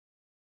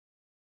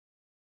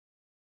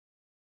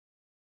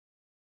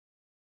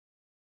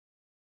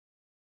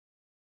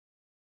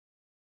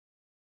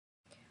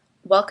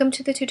Welcome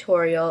to the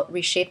tutorial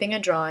Reshaping a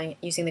Drawing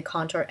using the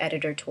Contour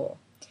Editor tool.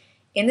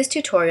 In this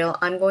tutorial,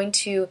 I'm going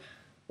to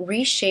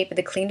reshape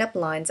the cleaned up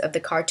lines of the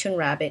cartoon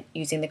rabbit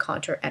using the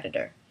Contour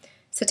Editor.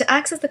 So to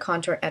access the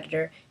Contour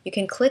Editor, you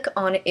can click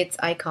on its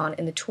icon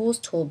in the Tools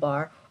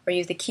toolbar or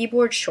use the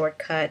keyboard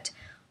shortcut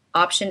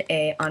Option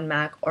A on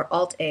Mac or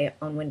Alt A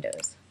on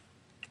Windows.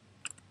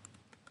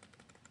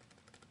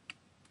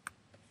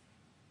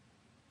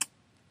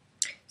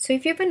 So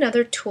if you have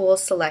another tool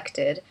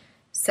selected,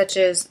 such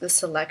as the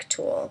Select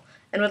tool,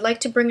 and would like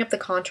to bring up the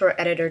Contour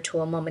Editor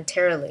tool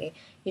momentarily,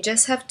 you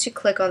just have to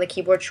click on the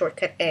keyboard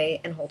shortcut A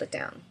and hold it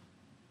down.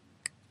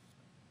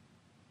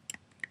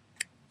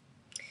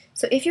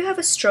 So if you have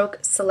a stroke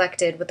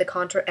selected with the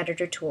Contour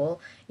Editor tool,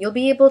 you'll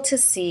be able to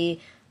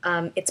see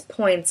its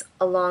points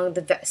along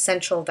the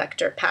central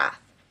vector path.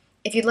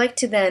 If you'd like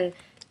to then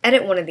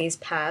edit one of these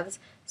paths,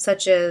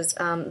 such as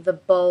the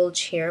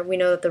bulge here, we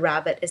know that the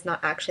rabbit is not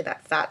actually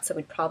that fat, so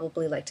we'd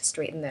probably like to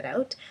straighten that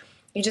out.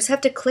 You just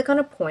have to click on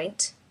a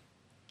point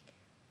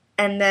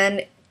and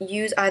then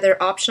use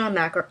either Option on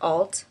Mac or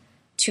Alt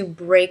to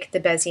break the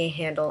Bezier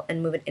handle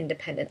and move it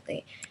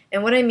independently.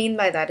 And what I mean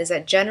by that is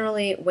that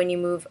generally when you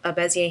move a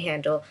Bezier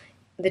handle,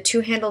 the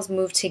two handles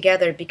move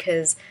together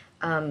because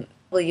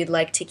you'd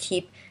like to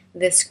keep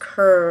this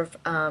curve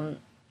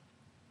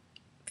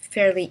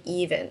fairly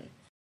even.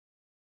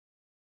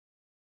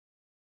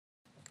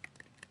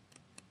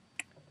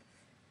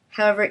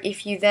 However,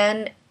 if you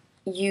then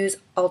use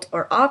Alt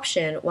or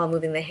Option while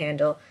moving the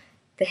handle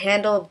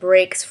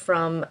breaks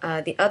from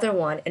the other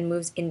one and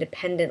moves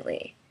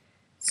independently.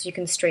 So you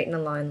can straighten a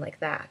line like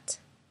that.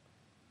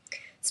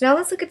 So now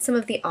let's look at some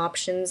of the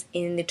options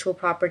in the Tool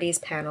Properties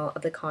panel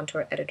of the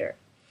Contour Editor.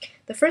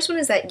 The first one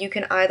is that you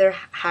can either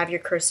have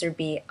your cursor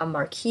be a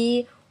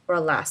marquee or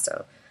a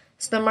lasso.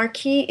 So the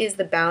marquee is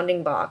the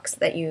bounding box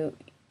that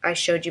I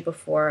showed you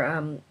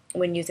before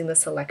when using the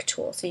Select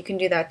tool. So you can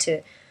do that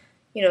to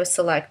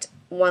select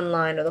one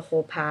line or the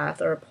whole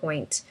path or a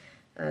point.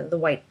 The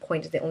white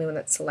point is the only one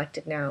that's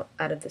selected now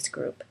out of this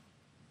group.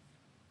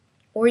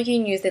 Or you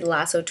can use the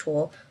lasso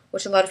tool,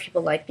 which a lot of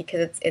people like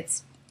because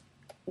it's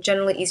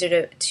generally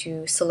easier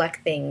to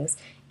select things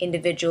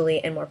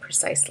individually and more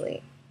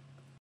precisely.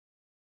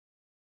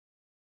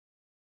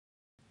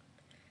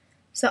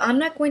 So I'm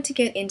not going to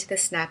get into the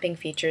snapping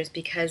features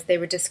because they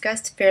were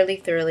discussed fairly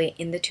thoroughly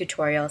in the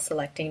tutorial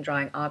selecting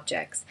drawing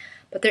objects.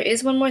 But there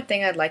is one more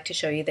thing I'd like to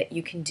show you that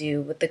you can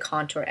do with the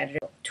Contour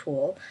Editor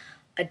tool,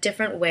 a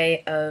different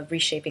way of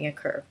reshaping a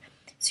curve.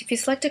 So if you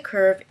select a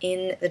curve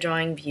in the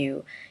drawing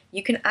view,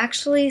 you can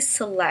actually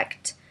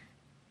select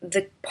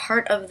the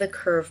part of the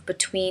curve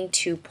between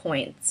 2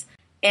 points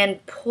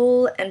and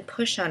pull and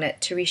push on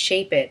it to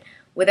reshape it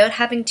without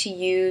having to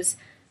use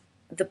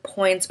the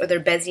points or their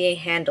Bezier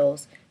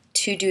handles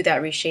to do that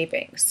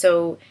reshaping.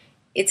 So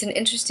it's an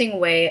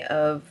interesting way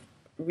of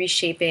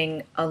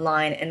reshaping a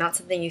line and not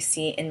something you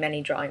see in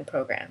many drawing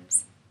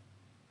programs.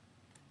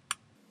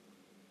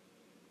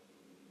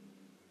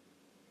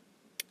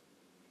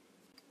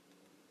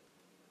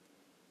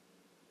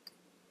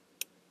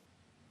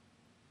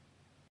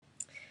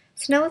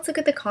 So now let's look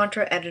at the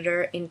Contour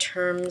Editor in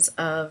terms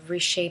of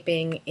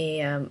reshaping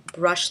a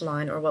brush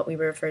line, or what we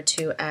refer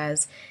to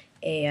as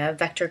a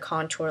vector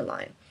contour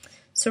line.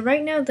 So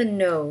right now the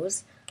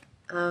nose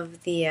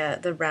of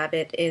the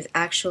rabbit is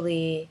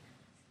actually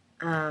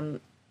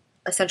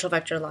a central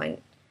vector line,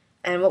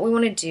 and what we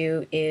want to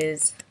do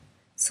is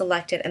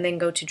select it and then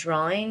go to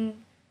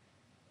Drawing,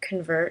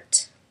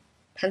 Convert,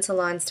 Pencil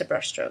Lines to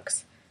Brush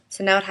Strokes.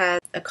 So now it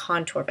has a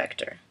contour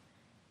vector.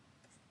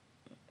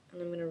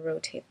 And I'm going to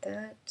rotate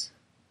that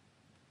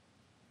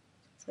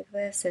just like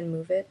this and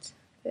move it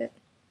a bit.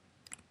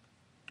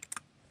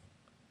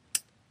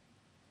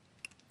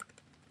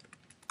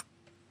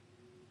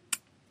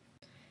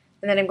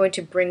 And then I'm going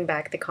to bring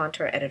back the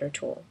Contour Editor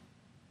tool.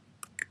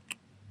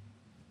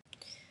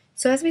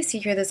 So as we see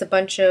here, there's a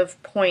bunch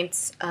of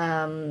points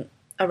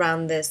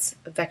around this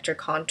vector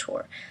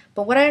contour.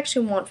 But what I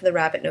actually want for the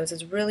rabbit nose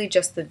is really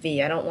just the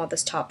V. I don't want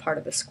this top part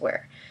of the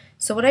square.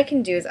 So what I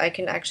can do is I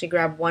can actually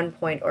grab one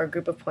point or a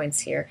group of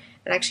points here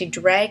and actually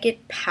drag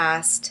it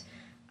past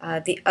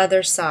the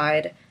other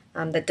side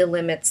that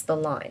delimits the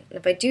line. And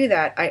if I do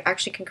that, I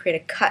actually can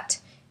create a cut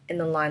in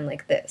the line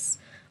like this.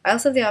 I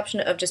also have the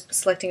option of just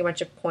selecting a bunch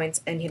of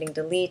points and hitting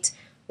delete,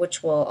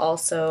 which will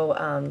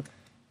also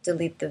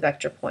delete the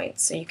vector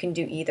points. So you can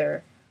do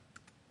either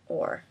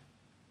or.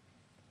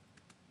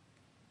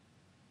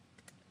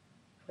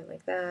 Point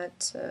like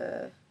that.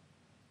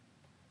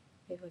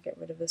 Maybe I'll get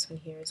rid of this one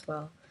here as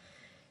well.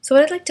 So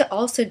what I'd like to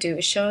also do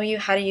is show you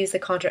how to use the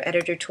Contour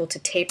Editor tool to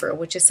taper,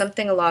 which is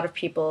something a lot of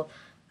people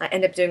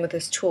end up doing with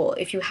this tool.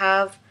 If you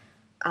have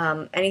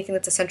anything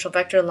that's a central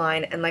vector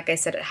line, and like I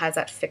said, it has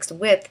that fixed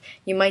width,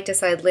 you might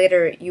decide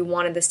later you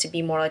wanted this to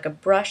be more like a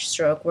brush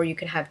stroke where you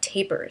can have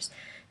tapers.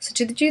 So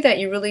to do that,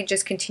 you really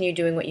just continue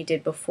doing what you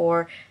did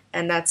before,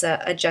 and that's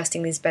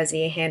adjusting these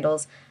Bezier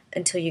handles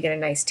until you get a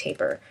nice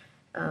taper.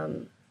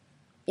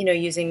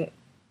 Using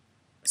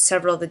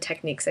several of the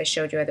techniques I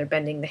showed you, either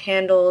bending the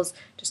handles,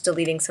 just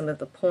deleting some of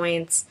the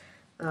points,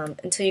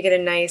 until you get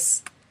a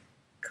nice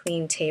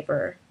clean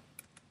taper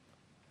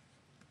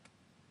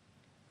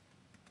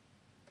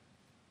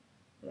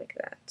like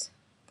that.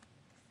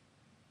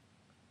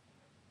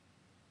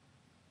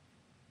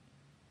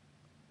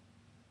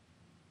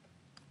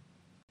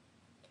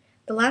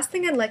 The last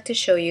thing I'd like to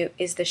show you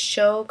is the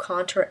Show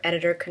Contour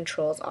Editor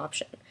Controls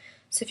option.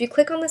 So if you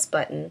click on this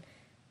button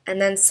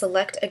and then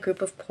select a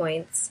group of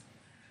points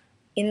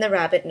in the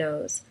rabbit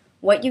nose,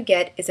 what you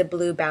get is a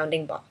blue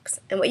bounding box.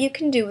 And what you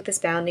can do with this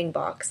bounding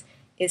box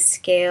is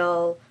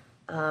scale,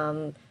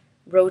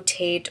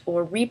 rotate,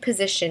 or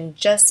reposition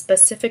just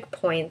specific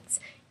points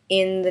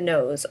in the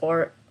nose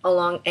or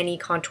along any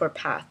contour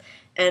path.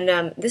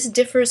 And this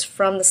differs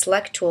from the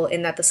select tool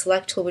in that the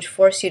select tool would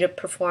force you to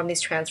perform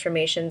these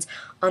transformations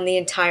on the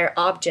entire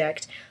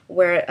object,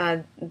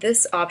 where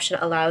this option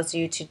allows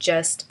you to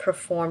just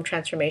perform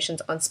transformations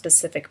on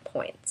specific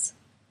points.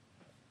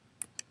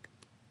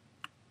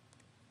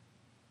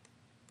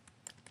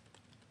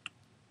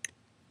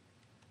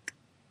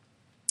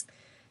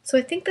 So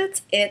I think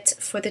that's it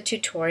for the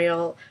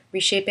tutorial,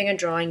 reshaping a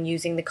drawing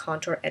using the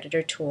contour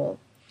editor tool.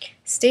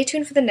 Stay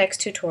tuned for the next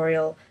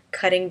tutorial,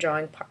 cutting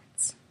drawing parts.